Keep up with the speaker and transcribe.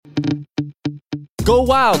Go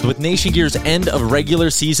wild with Nation Gear's end of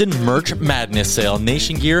regular season merch madness sale.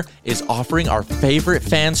 Nation Gear is offering our favorite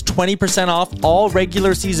fans 20% off all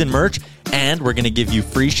regular season merch, and we're going to give you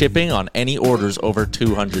free shipping on any orders over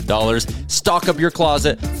 $200. Stock up your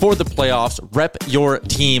closet for the playoffs, rep your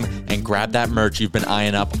team, and grab that merch you've been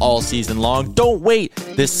eyeing up all season long. Don't wait.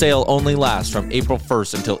 This sale only lasts from April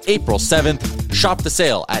 1st until April 7th. Shop the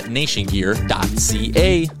sale at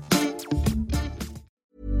nationgear.ca.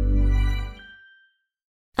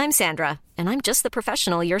 I'm Sandra, and I'm just the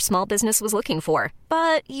professional your small business was looking for.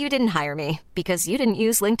 But you didn't hire me because you didn't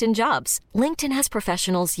use LinkedIn Jobs. LinkedIn has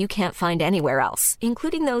professionals you can't find anywhere else,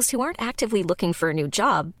 including those who aren't actively looking for a new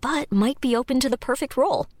job, but might be open to the perfect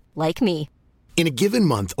role, like me. In a given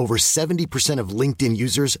month, over 70% of LinkedIn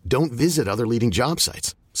users don't visit other leading job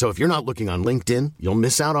sites. So if you're not looking on LinkedIn, you'll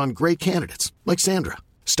miss out on great candidates like Sandra.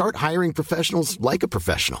 Start hiring professionals like a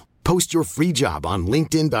professional. Post your free job on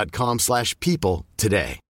linkedin.com/people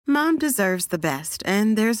today. Mom deserves the best,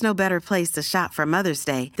 and there's no better place to shop for Mother's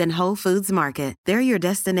Day than Whole Foods Market. They're your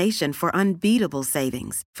destination for unbeatable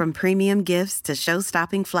savings, from premium gifts to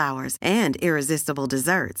show-stopping flowers and irresistible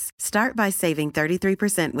desserts. Start by saving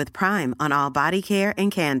 33% with Prime on all body care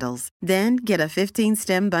and candles. Then get a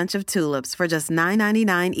 15-stem bunch of tulips for just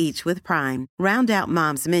 $9.99 each with Prime. Round out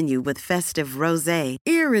Mom's menu with festive rosé,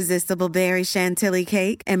 irresistible berry chantilly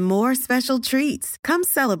cake, and more special treats. Come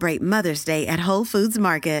celebrate Mother's Day at Whole Foods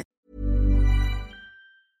Market.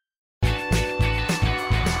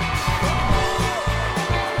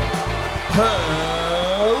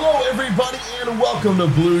 Hello, everybody, and welcome to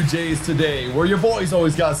Blue Jays Today, where your boys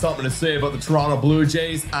always got something to say about the Toronto Blue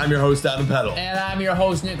Jays. I'm your host, Adam Peddle. And I'm your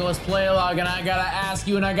host, Nicholas Playlog, and I gotta ask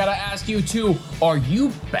you too, are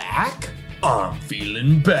you back? I'm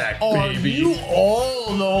feeling back, Are baby. you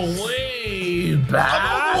all the way back?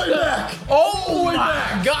 I'm all the way back. Oh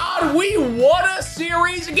my God, we won a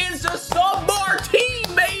series against a sub-bar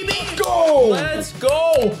team, baby! Let's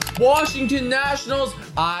go! Washington Nationals,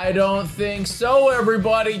 I don't think so,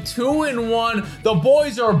 everybody. 2-1. The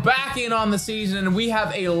boys are back in on the season, and we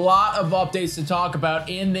have a lot of updates to talk about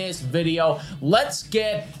in this video. Let's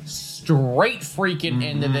get straight freaking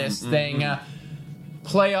into this thing.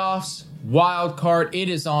 Playoffs, wild card, it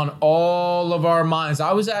is on all of our minds.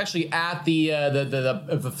 I was actually at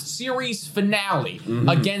the series finale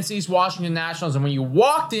against these Washington Nationals, and when you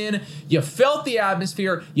walked in, you felt the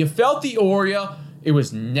atmosphere, you felt the aura. It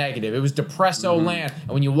was negative. It was depresso land.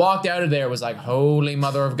 And when you walked out of there, it was like, holy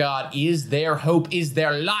mother of God, is there hope? Is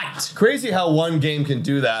there light? Crazy how one game can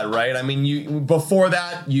do that, right? I mean, before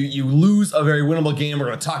that, you lose a very winnable game. We're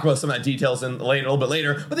going to talk about some of that details a little bit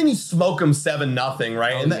later. But then you smoke them 7-0,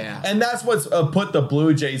 right? And that's what's put the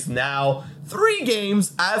Blue Jays now 3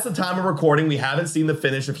 games as the time of recording. We haven't seen the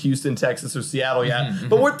finish of Houston, Texas, or Seattle yet.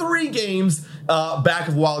 But we're 3 games back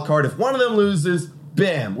of wild card. If one of them loses,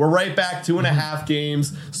 bam, we're right back 2.5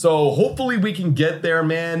 games. So hopefully we can get there,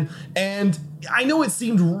 man. And I know it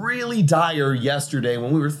seemed really dire yesterday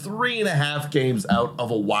when we were 3.5 games out of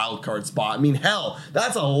a wild card spot. I mean, hell,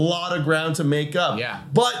 that's a lot of ground to make up. Yeah.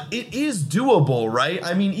 But it is doable, right?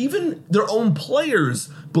 I mean, even their own players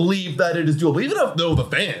believe that it is doable. Even though the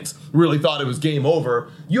fans really thought it was game over.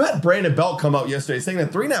 You had Brandon Belt come out yesterday saying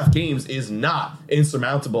that 3.5 games is not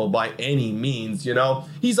insurmountable by any means, you know?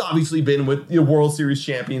 He's obviously been with the World Series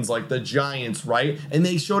champions like the Giants, right? And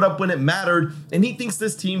they showed up when it mattered, and he thinks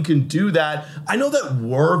this team can do that. I know that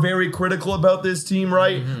we're very critical about this team,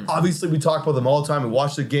 right? Obviously, we talk about them all the time. We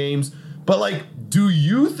watch the games. But, like, do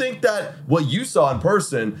you think that what you saw in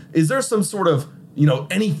person, is there some sort of, you know,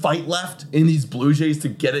 any fight left in these Blue Jays to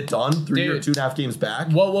get it done through your 2.5 games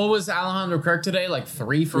back? What was Alejandro Kirk today? Like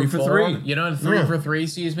 3 for 4? 3. You know, 3 for 3,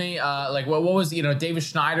 excuse me. Like what was, you know, David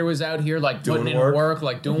Schneider was out here like Doing putting work. in work,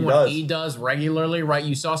 like doing what he does regularly, right?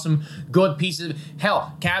 You saw some good pieces.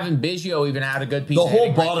 Hell, Kevin Biggio even had a good piece. The of whole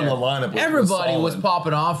hitting bottom right of the lineup was Everybody was solid.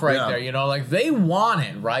 popping off right there, you know, like they want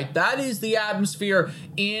it, right? That is the atmosphere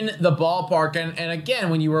in the ballpark. And again,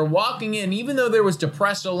 when you were walking in, even though there was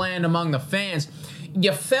depresso land among the fans,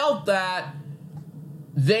 you felt that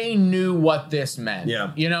they knew what this meant.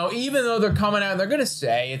 Yeah. You know, even though they're coming out and they're going to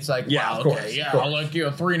say, it's like, Yeah, wow, of okay, course, yeah, of course. like, you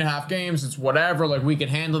know, 3.5 games, it's whatever, like, we can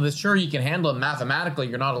handle this. Sure, you can handle it mathematically.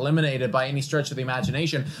 You're not eliminated by any stretch of the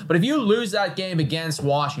imagination. But if you lose that game against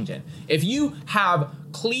Washington, if you have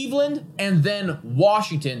Cleveland and then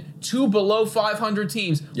Washington, 2 below 500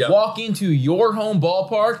 teams, walk into your home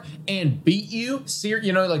ballpark and beat you,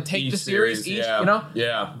 you know, like take Each the series, series, each, yeah. you know,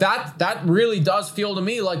 Yeah. that really does feel to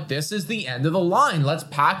me like this is the end of the line. Let's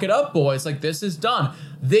pack it up, boys. Like, this is done.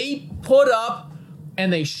 They put up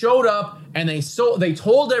and they showed up and they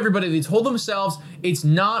told everybody, they told themselves it's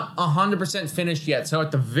not 100% finished yet. So at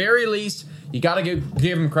the very least, you got to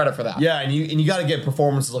give him credit for that. Yeah, and you got to get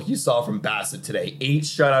performances like you saw from Bassett today. 8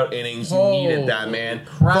 shutout innings. You needed that, man.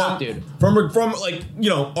 Dude. From like,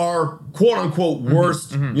 our quote-unquote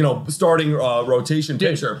worst, starting rotation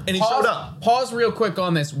pitcher. And he showed up. Pause real quick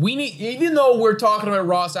on this. We need, even though we're talking about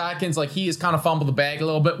Ross Atkins, like he has kind of fumbled the bag a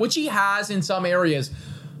little bit, which he has in some areas.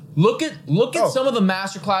 Look at some of the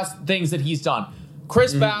masterclass things that he's done.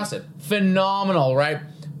 Chris Bassett, phenomenal, right?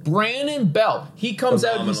 Brandon Belt, he comes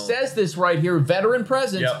out, he says this right here, veteran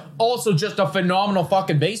presence, also just a phenomenal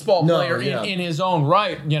fucking baseball player in his own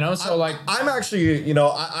right, so I'm actually,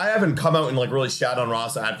 I haven't come out and like really shout on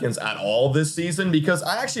Ross Atkins at all this season because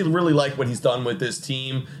I actually really like what he's done with this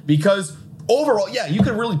team because overall, you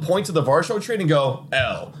could really point to the Varsho trade and go,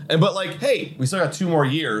 L. But like, hey, we still got 2 more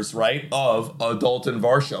years, right, of Dalton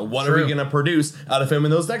Varsho. What are we going to produce out of him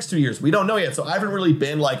in those next 2 years? We don't know yet. So I haven't really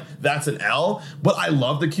been like, that's an L. But I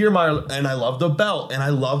love the Kiermaier, and I love the Belt, and I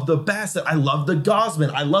love the Bassett. I love the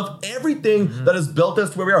Gausman. I love everything that has built us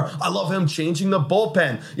to where we are. I love him changing the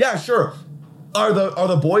bullpen. Yeah, sure. Are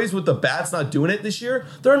the boys with the bats not doing it this year?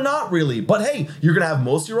 They're not really. But hey, you're going to have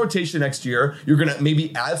most of your rotation next year. You're going to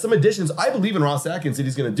maybe add some additions. I believe in Ross Atkins that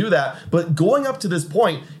he's going to do that. But going up to this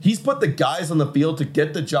point, he's put the guys on the field to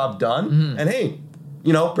get the job done. And hey,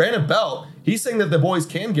 Brandon Belt, he's saying that the boys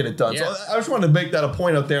can get it done. Yeah. So I just wanted to make that a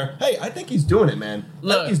point out there. Hey, I think he's doing it, man.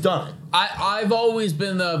 Look, he's done it. I've always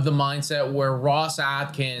been of the mindset where Ross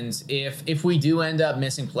Atkins, if we do end up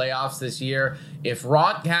missing playoffs this year, if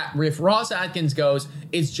Ross Atkins goes,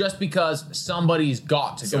 it's just because somebody's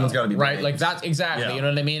got to Someone's got to be right. named. Like that's exactly, you know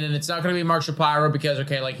what I mean. And it's not going to be Mark Shapiro because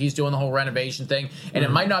he's doing the whole renovation thing, and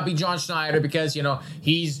it might not be John Schneider because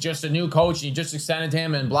he's just a new coach and you just extended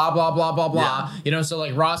him and blah blah blah blah blah. So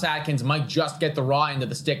like Ross Atkins might just get the raw end of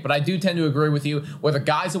the stick. But I do tend to agree with you where the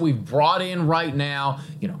guys that we've brought in right now,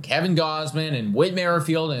 Kevin Gausman and Whit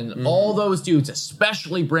Merrifield and all those dudes,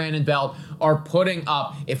 especially Brandon Belt, are putting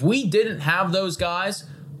up. If we didn't have those guys,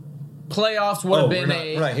 playoffs would have been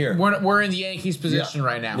right here. We're in the Yankees position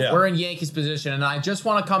right now. We're in Yankees position, and I just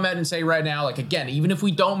want to come out and say right now, like again, even if we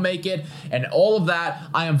don't make it and all of that,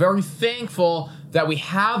 I am very thankful that we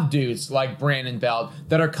have dudes like Brandon Belt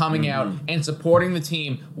that are coming out and supporting the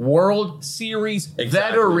team, World Series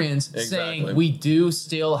veterans saying we do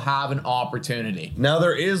still have an opportunity. Now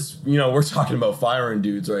there is, we're talking about firing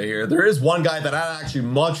dudes right here. There is one guy that I'd actually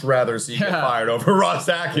much rather see get fired over Ross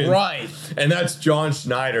Atkins. Right. And that's John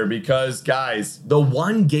Schneider because, guys, the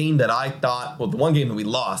one game that the one game that we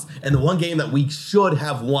lost and the one game that we should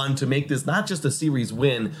have won to make this not just a series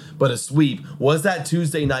win, but a sweep was that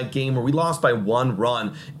Tuesday night game where we lost by 1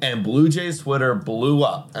 run and Blue Jays Twitter blew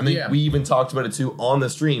up. I mean, we even talked about it too on the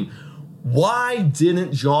stream. Why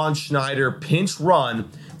didn't John Schneider pinch run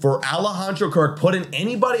for Alejandro Kirk, put in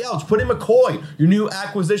anybody else, put in McCoy, your new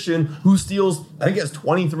acquisition who steals, I think he has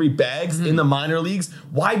 23 bags in the minor leagues.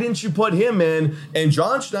 Why didn't you put him in? And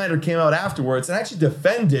John Schneider came out afterwards and actually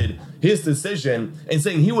defended his decision and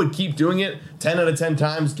saying he would keep doing it 10 out of 10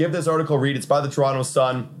 times. Give this article a read. It's by the Toronto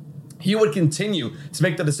Sun. He would continue to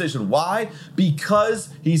make the decision. Why? Because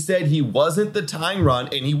he said he wasn't the tying run,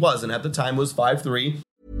 and he wasn't. At the time, it was 5-3.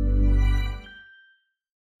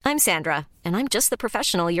 I'm Sandra, and I'm just the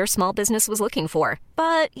professional your small business was looking for.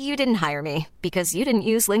 But you didn't hire me because you didn't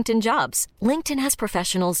use LinkedIn Jobs. LinkedIn has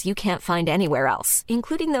professionals you can't find anywhere else,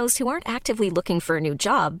 including those who aren't actively looking for a new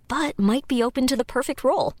job, but might be open to the perfect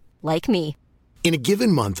role, like me. In a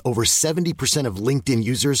given month, over 70% of LinkedIn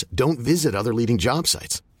users don't visit other leading job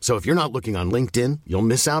sites. So if you're not looking on LinkedIn, you'll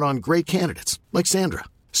miss out on great candidates like Sandra.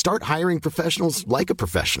 Start hiring professionals like a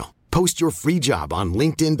professional. Post your free job on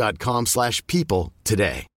linkedin.com/people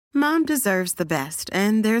today. Mom deserves the best,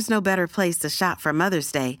 and there's no better place to shop for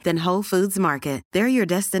Mother's Day than Whole Foods Market. They're your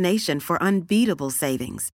destination for unbeatable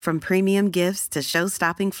savings, from premium gifts to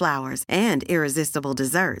show-stopping flowers and irresistible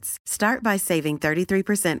desserts. Start by saving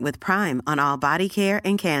 33% with Prime on all body care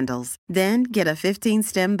and candles. Then get a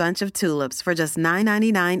 15-stem bunch of tulips for just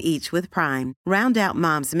 $9.99 each with Prime. Round out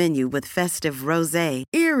Mom's menu with festive rosé,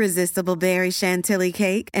 irresistible berry chantilly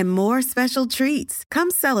cake, and more special treats.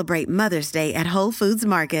 Come celebrate Mother's Day at Whole Foods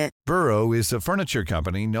Market. Burrow is a furniture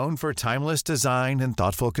company known for timeless design and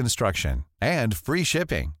thoughtful construction, and free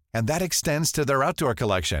shipping, and that extends to their outdoor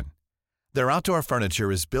collection. Their outdoor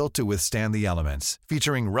furniture is built to withstand the elements,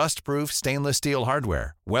 featuring rust-proof stainless steel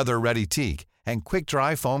hardware, weather-ready teak, and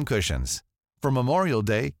quick-dry foam cushions. For Memorial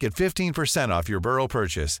Day, get 15% off your Burrow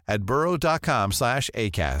purchase at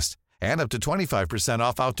burrow.com/acast, and up to 25%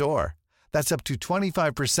 off outdoor. That's up to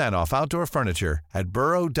 25% off outdoor furniture at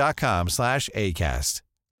burrow.com/ACAST.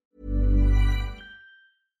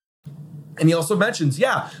 And he also mentions,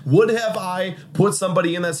 would have I put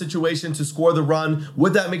somebody in that situation to score the run?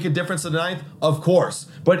 Would that make a difference in the ninth? Of course.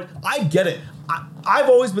 But I get it. I've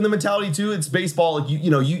always been the mentality too. It's baseball.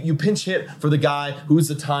 You pinch hit for the guy who's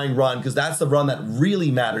the tying run because that's the run that really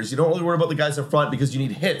matters. You don't really worry about the guys up front because you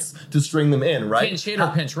need hits to string them in, right? Pinch hit or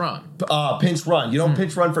pinch run? Pinch run. You don't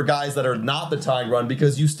pinch run for guys that are not the tying run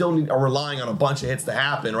because you still are relying on a bunch of hits to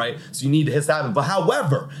happen, right? So you need hits to happen. But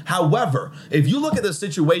however, if you look at the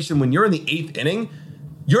situation when you're in the 8th inning,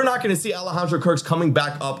 you're not going to see Alejandro Kirk's coming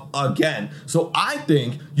back up again. So I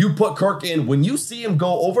think you put Kirk in when you see him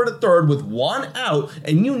go over to third with 1 out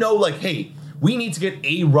and you know, like, hey, we need to get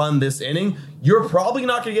a run this inning. You're probably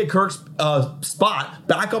not going to get Kirk's spot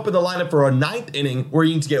back up in the lineup for a 9th inning where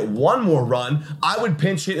you need to get 1 more run. I would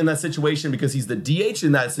pinch hit in that situation because he's the DH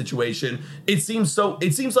in that situation. It seems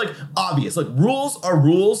like obvious. Like, rules are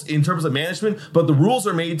rules in terms of management, but the rules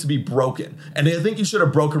are made to be broken. And I think you should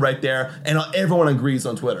have broken right there. And everyone agrees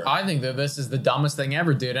on Twitter. I think that this is the dumbest thing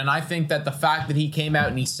ever, dude. And I think that the fact that he came out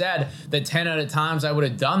and he said that 10 out of times I would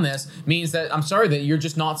have done this means that I'm sorry that you're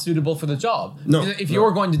just not suitable for the job. No. If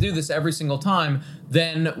you're going to do this every single time,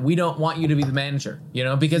 then we don't want you to be the manager,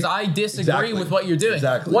 because I disagree with what you're doing.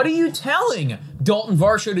 Exactly. What are you telling Dalton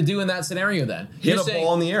Varsho to do in that scenario then? Hit a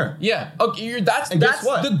ball in the air. Yeah. Okay, that's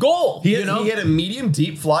the goal. He hit a medium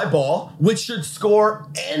deep fly ball, which should score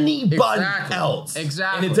anybody else.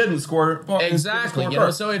 Exactly. And it didn't score. Well, exactly. It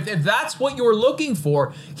didn't So score if that's what you were looking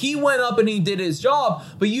for, he went up and he did his job,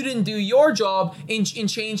 but you didn't do your job in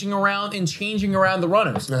changing around the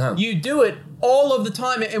runners. Uh-huh. You do it all of the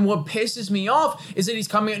time. And what pisses me off is that he's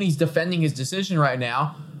coming out and he's defending his decision right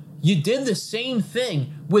now. You did the same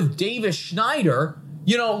thing with Davis Schneider,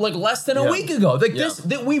 like less than a week ago.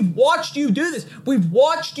 We've watched you do this. We've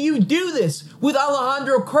watched you do this with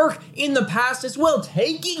Alejandro Kirk in the past as well,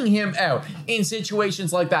 taking him out in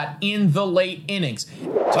situations like that in the late innings.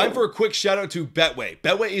 Time for a quick shout out to Betway.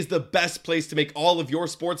 Betway is the best place to make all of your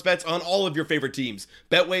sports bets on all of your favorite teams.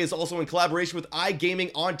 Betway is also in collaboration with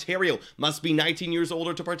iGaming Ontario. Must be 19 years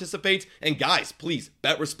older to participate. And guys, please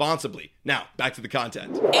bet responsibly. Now, back to the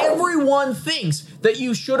content. Everyone thinks that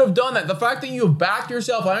you should have done that. The fact that you have backed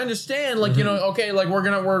yourself, I understand,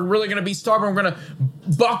 we're really gonna be stubborn, we're gonna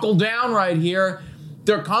buckle down right here.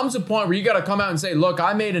 There comes a point where you got to come out and say, look,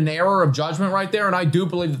 I made an error of judgment right there, and I do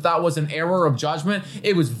believe that was an error of judgment.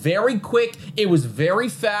 It was very quick. It was very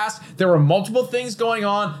fast. There were multiple things going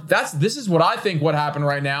on. This is what I think what happened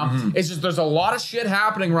right now. Mm-hmm. It's just there's a lot of shit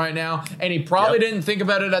happening right now, and he probably didn't think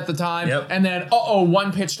about it at the time. Yep. And then,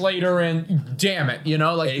 one pitch later, and damn it,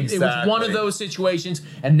 exactly. It was one of those situations,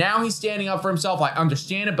 and now he's standing up for himself. I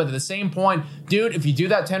understand it, but at the same point, dude, if you do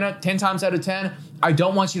that 10 times out of 10, I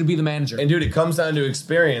don't want you to be the manager. And dude, it comes down to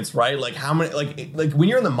experience, right? Like how many, like when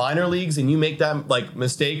you're in the minor leagues and you make that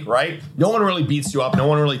mistake, right? No one really beats you up. No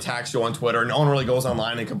one really attacks you on Twitter. No one really goes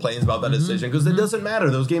online and complains about that decision because it doesn't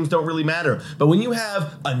matter. Those games don't really matter. But when you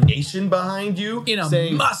have a nation behind you in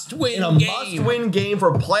a must-win game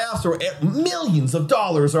for playoffs or millions of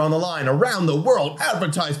dollars are on the line around the world,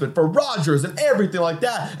 advertisement for Rogers and everything like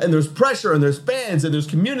that, and there's pressure and there's fans and there's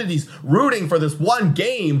communities rooting for this one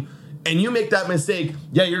game, and you make that mistake,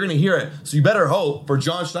 you're going to hear it. So you better hope, for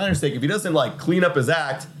John Schneider's sake, if he doesn't clean up his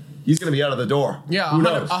act, he's going to be out of the door. Yeah,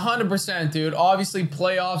 100%, dude. Obviously,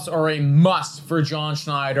 playoffs are a must for John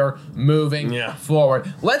Schneider moving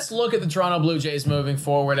forward. Let's look at the Toronto Blue Jays moving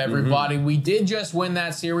forward, everybody. Mm-hmm. We did just win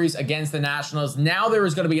that series against the Nationals. Now there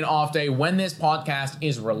is going to be an off day when this podcast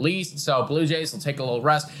is released, so Blue Jays will take a little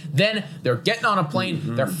rest. Then they're getting on a plane.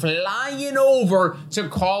 Mm-hmm. They're flying over to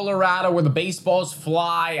Colorado where the baseballs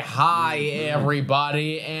fly high,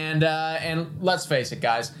 everybody. And let's face it,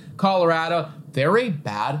 guys, Colorado, they're a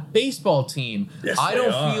bad baseball team. Yes, I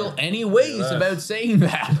don't feel any ways about saying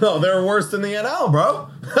that. No, they're worse than the NL, bro.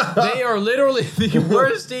 They are literally the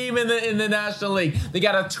worst team in the National League. They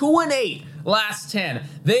got a 2-8 last 10.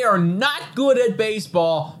 They are not good at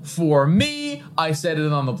baseball for me. I said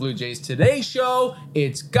it on the Blue Jays Today show.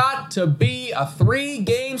 It's got to be a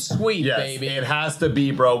 3-game sweep, baby. It has to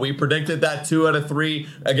be, bro. We predicted that 2 out of 3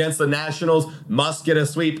 against the Nationals. Must get a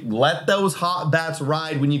sweep. Let those hot bats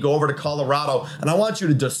ride when you go over to Colorado. And I want you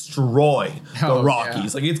to destroy the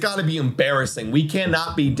Rockies. It's got to be embarrassing. We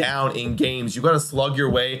cannot be down in games. You got to slug your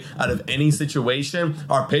way out of any situation.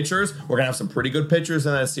 Our pitchers, we're going to have some pretty good pitchers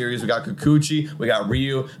in that series. We got Kikuchi Kikuchi, we got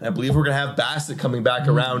Ryu, and I believe we're going to have Bassett coming back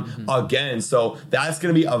around again. So that's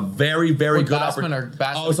going to be a very, very good opportunity.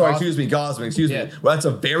 Gosman, excuse me. Well, that's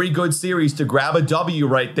a very good series to grab a W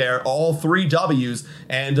right there, all 3 W's.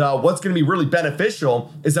 And what's going to be really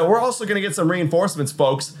beneficial is that we're also going to get some reinforcements,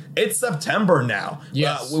 folks. It's September now.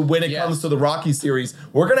 Yes. When it comes to the Rocky series,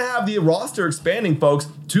 we're going to have the roster expanding, folks.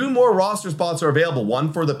 2 more roster spots are available,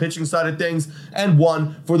 one for the pitching side of things and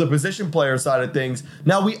one for the position player side of things.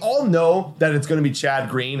 Now, we all know that it's going to be Chad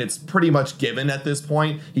Green. It's pretty much given at this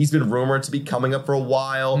point. He's been rumored to be coming up for a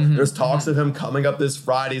while. There's talks of him coming up this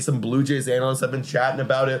Friday. Some Blue Jays analysts have been chatting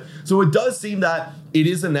about it. So it does seem that it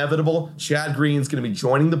is inevitable. Chad Green's going to be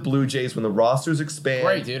joining the Blue Jays when the rosters expand.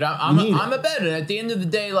 Great, dude. I'm a bet. At the end of the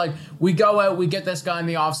day, like, we go out, we get this guy in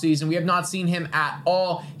the offseason. We have not seen him at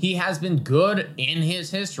all. He has been good in his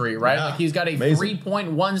history, right? Yeah, like, he's got a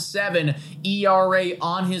 3.17 ERA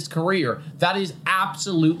on his career. That is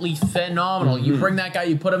absolutely phenomenal. You bring that guy,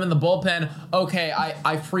 you put him in the bullpen. Okay,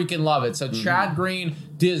 I freaking love it. So Chad Green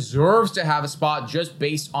deserves to have a spot just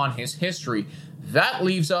based on his history. That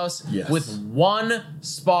leaves us with 1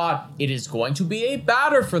 spot. It is going to be a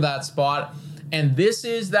batter for that spot. And this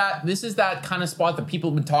is that kind of spot that people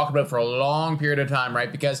have been talking about for a long period of time,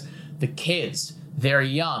 right? Because the kids, they're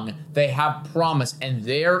young, they have promise, and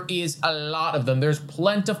there is a lot of them. There's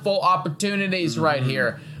plentiful opportunities right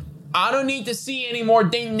here. I don't need to see any more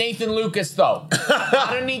Nathan Lucas, though. I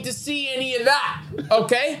don't need to see any of that,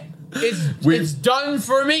 okay? It's done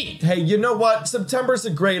for me. Hey, you know what? September's a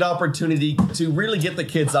great opportunity to really get the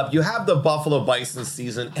kids up. You have the Buffalo Bison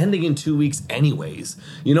season ending in 2 weeks anyways.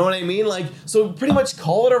 You know what I mean? Like, so pretty much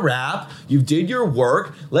call it a wrap. You did your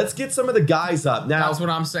work. Let's get some of the guys up. Now, that's what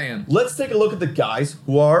I'm saying. Let's take a look at the guys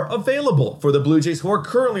who are available for the Blue Jays, who are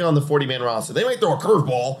currently on the 40-man roster. They might throw a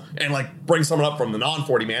curveball and, like, bring someone up from the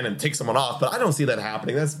non-40-man and take someone off, but I don't see that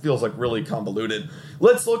happening. That feels, like, really convoluted.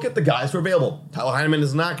 Let's look at the guys who are available. Tyler Heineman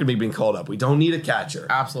is not going to be being called up. We don't need a catcher.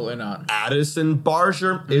 Absolutely not. Addison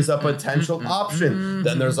Barger is a potential option.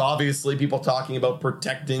 Then there's obviously people talking about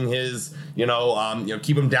protecting his,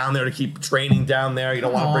 keep him down there to keep training down there. You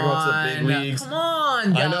don't want to bring him up to the big leagues. Come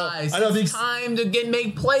on, guys. I know it's time to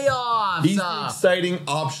make playoffs. He's the exciting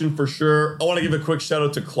option for sure. I want to give a quick shout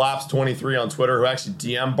out to Claps23 on Twitter, who actually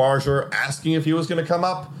DM'd Barger asking if he was going to come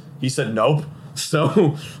up. He said nope.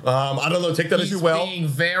 So, I don't know, take that as you will. He's being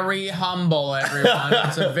very humble, everyone.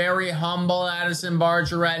 It's a very humble Addison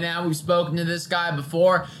Barger right now. We've spoken to this guy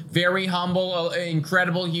before. Very humble,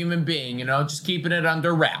 incredible human being, just keeping it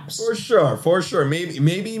under wraps. For sure.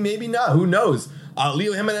 Maybe not. Who knows?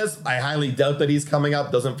 Leo Jimenez, I highly doubt that he's coming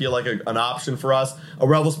up. Doesn't feel like an option for us.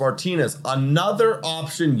 Aurelvis Martinez, another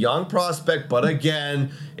option, young prospect, but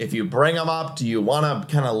again, if you bring him up, do you want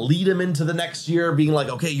to kind of lead him into the next year, being like,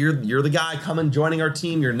 okay, you're the guy coming, joining our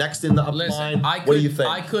team, you're next in the up line? What do you think?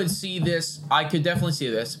 I could see this. I could definitely see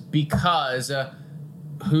this because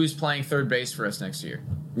who's playing third base for us next year?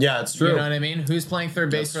 Yeah, it's true. You know what I mean? Who's playing third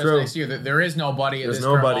base for us next year? There is nobody at this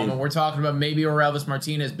current moment. We're talking about maybe Aurelvis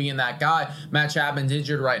Martinez being that guy. Matt Chapman's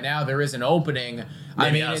injured right now. There is an opening.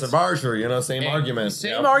 Maybe Addison Barger, same argument.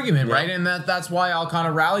 Same argument, right? And that's why I'll kind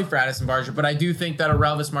of rally for Addison Barger. But I do think that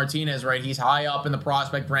Aurelvis Martinez, right, he's high up in the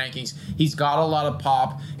prospect rankings. He's got a lot of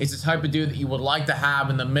pop. It's the type of dude that you would like to have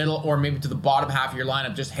in the middle or maybe to the bottom half of your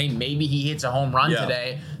lineup. Just, hey, maybe he hits a home run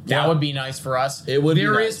today. That would be nice for us. It would be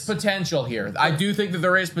nice. There is potential here. I do think that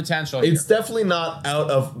there is potential here. It's definitely not out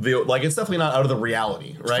of the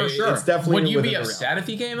reality, right? For sure. It's definitely would you be upset if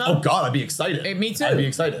he came up? Oh God, I'd be excited. Me too. I'd be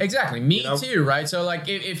excited. Exactly. Me too, right? So like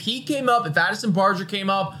if he came up, if Addison Barger came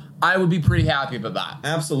up, I would be pretty happy about that.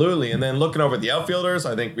 Absolutely. And then looking over the outfielders,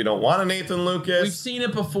 I think we don't want a Nathan Lucas. We've seen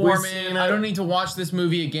it before, man. I don't need to watch this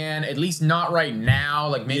movie again, at least not right now.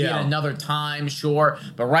 Like maybe at another time, sure.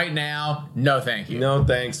 But right now, no thank you. No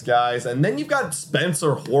thanks, guys. And then you've got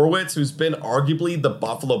Spencer Horwitz, who's been arguably the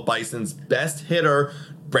Buffalo Bison's best hitter.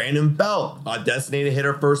 Brandon Belt, a designated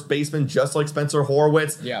hitter, first baseman, just like Spencer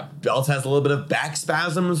Horwitz. Yeah. Belt has a little bit of back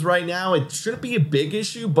spasms right now. It shouldn't be a big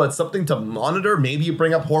issue, but something to monitor. Maybe you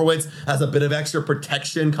bring up Horwitz as a bit of extra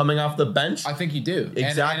protection coming off the bench. I think you do.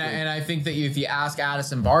 Exactly. And I think that if you ask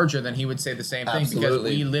Addison Barger, then he would say the same thing. Absolutely.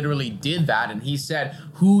 Because we literally did that. And he said,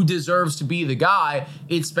 who deserves to be the guy?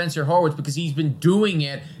 It's Spencer Horwitz because he's been doing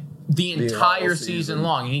it the entire season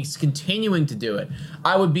long. And he's continuing to do it.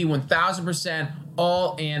 I would be 1,000%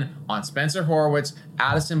 all in on Spencer Horwitz,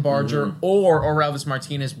 Addison Barger, or Aurelvis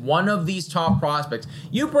Martinez, one of these top prospects.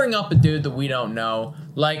 You bring up a dude that we don't know,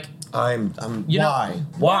 like why?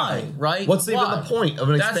 Right? What's even the point of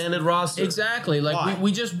an expanded roster? Exactly. Like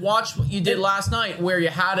we just watched what you did last night, where you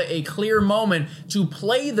had a clear moment to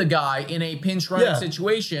play the guy in a pinch running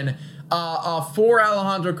situation. for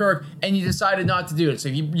Alejandro Kirk, and you decided not to do it. So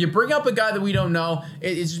if you bring up a guy that we don't know,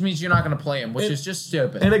 it just means you're not going to play him, which is just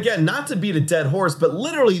stupid. And again, not to beat a dead horse, but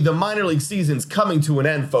literally the minor league season's coming to an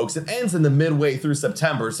end, folks. It ends in the midway through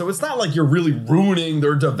September, so it's not like you're really ruining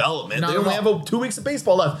their development. They only have 2 weeks of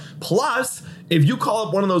baseball left. Plus, if you call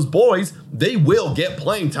up one of those boys, they will get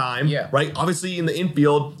playing time, right? Obviously, in the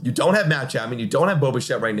infield, you don't have Matt Chapman, you don't have Bo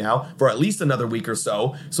Bichette right now for at least another week or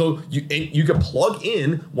so. So you can plug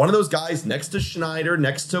in one of those guys next to Schneider,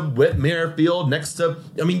 next to Whit Merrifield, next to,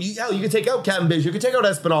 I mean, you can take out Cavendish, you can take out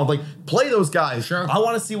Espinal, like play those guys. Sure. I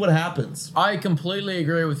want to see what happens. I completely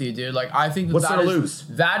agree with you, dude. Like, I think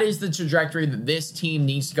that is the trajectory that this team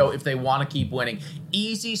needs to go if they want to keep winning.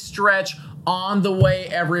 Easy stretch on the way,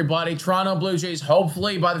 everybody. Toronto Blue Jays,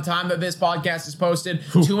 hopefully by the time that this podcast is posted,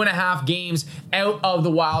 2.5 games out of the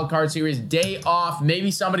wild card series. Day off. Maybe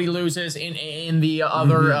somebody loses in the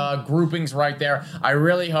other groupings right there. I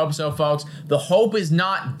really hope so, folks. The hope is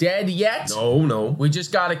not dead yet. No. We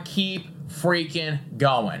just got to keep freaking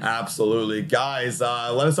going. Absolutely. Guys,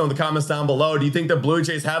 let us know in the comments down below. Do you think the Blue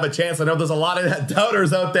Jays have a chance? I know there's a lot of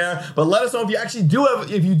doubters out there, but let us know if you actually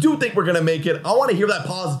if you do think we're going to make it. I want to hear that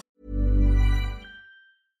positive.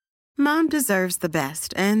 Mom deserves the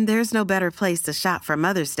best, and there's no better place to shop for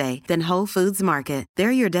Mother's Day than Whole Foods Market.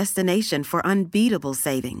 They're your destination for unbeatable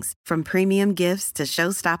savings, from premium gifts to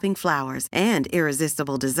show-stopping flowers and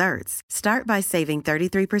irresistible desserts. Start by saving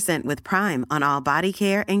 33% with Prime on all body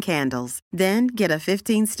care and candles. Then get a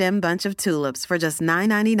 15-stem bunch of tulips for just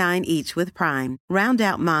 $9.99 each with Prime. Round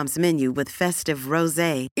out Mom's menu with festive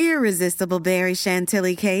rosé, irresistible berry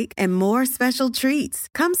chantilly cake, and more special treats.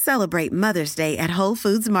 Come celebrate Mother's Day at Whole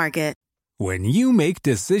Foods Market. When you make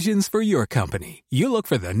decisions for your company, you look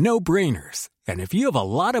for the no-brainers. And if you have a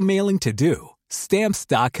lot of mailing to do,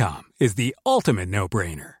 Stamps.com is the ultimate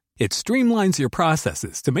no-brainer. It streamlines your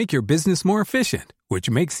processes to make your business more efficient, which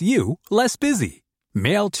makes you less busy.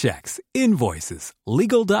 Mail checks, invoices,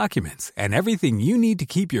 legal documents, and everything you need to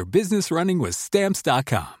keep your business running with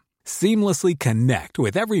Stamps.com. Seamlessly connect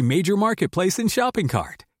with every major marketplace and shopping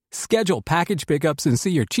cart. Schedule package pickups and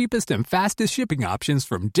see your cheapest and fastest shipping options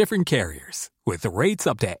from different carriers, with rates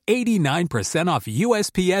up to 89% off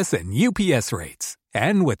USPS and UPS rates.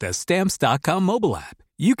 And with the Stamps.com mobile app,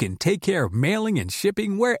 you can take care of mailing and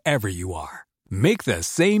shipping wherever you are. Make the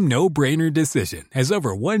same no-brainer decision as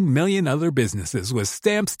over 1 million other businesses with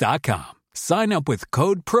Stamps.com. Sign up with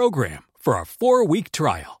code PROGRAM for a 4-week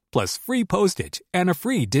trial, plus free postage and a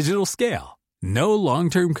free digital scale. No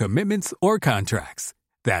long-term commitments or contracts.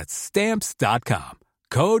 That's Stamps.com.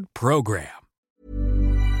 Code PROGRAM.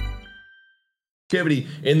 Activity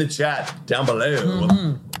in the chat down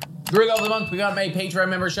below. Drink of the month, we got a Patreon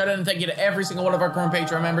member. Shout out and thank you to every single one of our current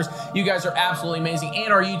Patreon members. You guys are absolutely amazing.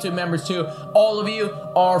 And our YouTube members too. All of you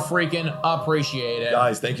are freaking appreciated.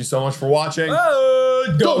 Guys, thank you so much for watching.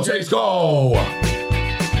 Go Jays, go!